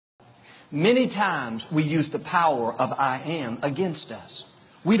Many times we use the power of I am against us.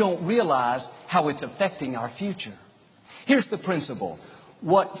 We don't realize how it's affecting our future. Here's the principle.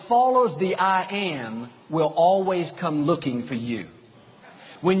 What follows the I am will always come looking for you.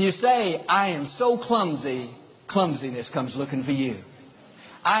 When you say, I am so clumsy, clumsiness comes looking for you.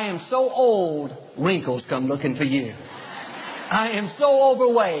 I am so old, wrinkles come looking for you. I am so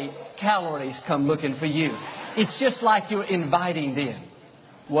overweight, calories come looking for you. It's just like you're inviting them.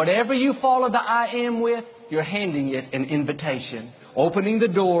 Whatever you follow the I am with, you're handing it an invitation, opening the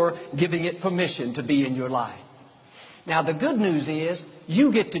door, giving it permission to be in your life. Now the good news is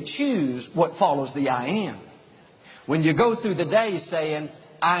you get to choose what follows the I am. When you go through the day saying,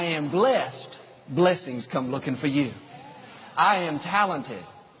 I am blessed, blessings come looking for you. I am talented,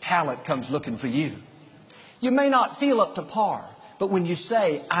 talent comes looking for you. You may not feel up to par, but when you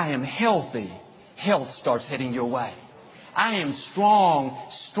say, I am healthy, health starts heading your way. I am strong,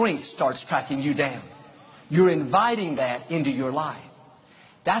 strength starts tracking you down. You're inviting that into your life.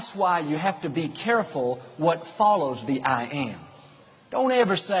 That's why you have to be careful what follows the I am. Don't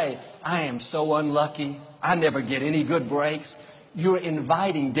ever say, I am so unlucky, I never get any good breaks. You're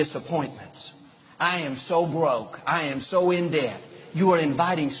inviting disappointments. I am so broke, I am so in debt. You are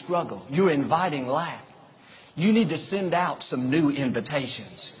inviting struggle. You're inviting lack. You need to send out some new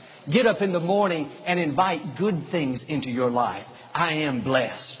invitations. Get up in the morning and invite good things into your life. I am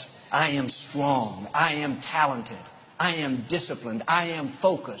blessed. I am strong. I am talented. I am disciplined. I am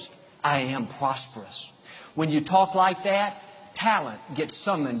focused. I am prosperous. When you talk like that, talent gets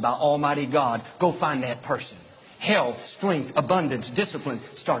summoned by Almighty God. Go find that person. Health, strength, abundance, discipline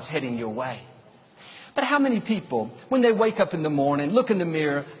starts heading your way. But how many people, when they wake up in the morning, look in the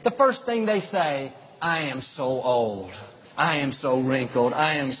mirror, the first thing they say, I am so old. I am so wrinkled.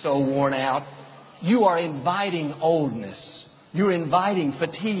 I am so worn out. You are inviting oldness. You're inviting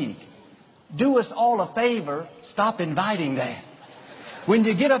fatigue. Do us all a favor. Stop inviting that. When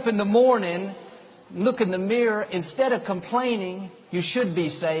you get up in the morning, look in the mirror, instead of complaining, you should be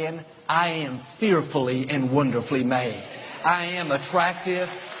saying, I am fearfully and wonderfully made. I am attractive.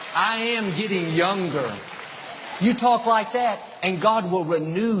 I am getting younger. You talk like that, and God will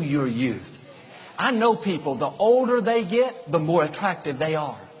renew your youth. I know people, the older they get, the more attractive they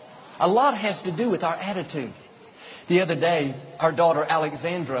are. A lot has to do with our attitude. The other day, our daughter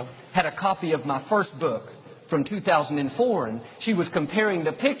Alexandra had a copy of my first book from 2004, and she was comparing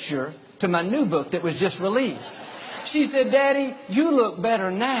the picture to my new book that was just released. She said, Daddy, you look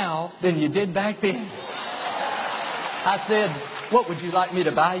better now than you did back then. I said, what would you like me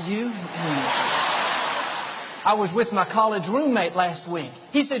to buy you? I was with my college roommate last week.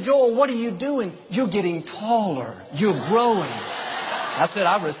 He said, Joel, what are you doing? You're getting taller. You're growing. I said,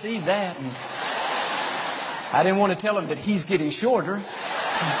 I received that. And I didn't want to tell him that he's getting shorter.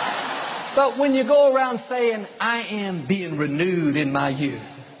 But when you go around saying, I am being renewed in my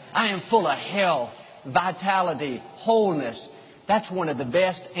youth, I am full of health, vitality, wholeness, that's one of the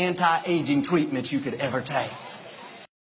best anti-aging treatments you could ever take.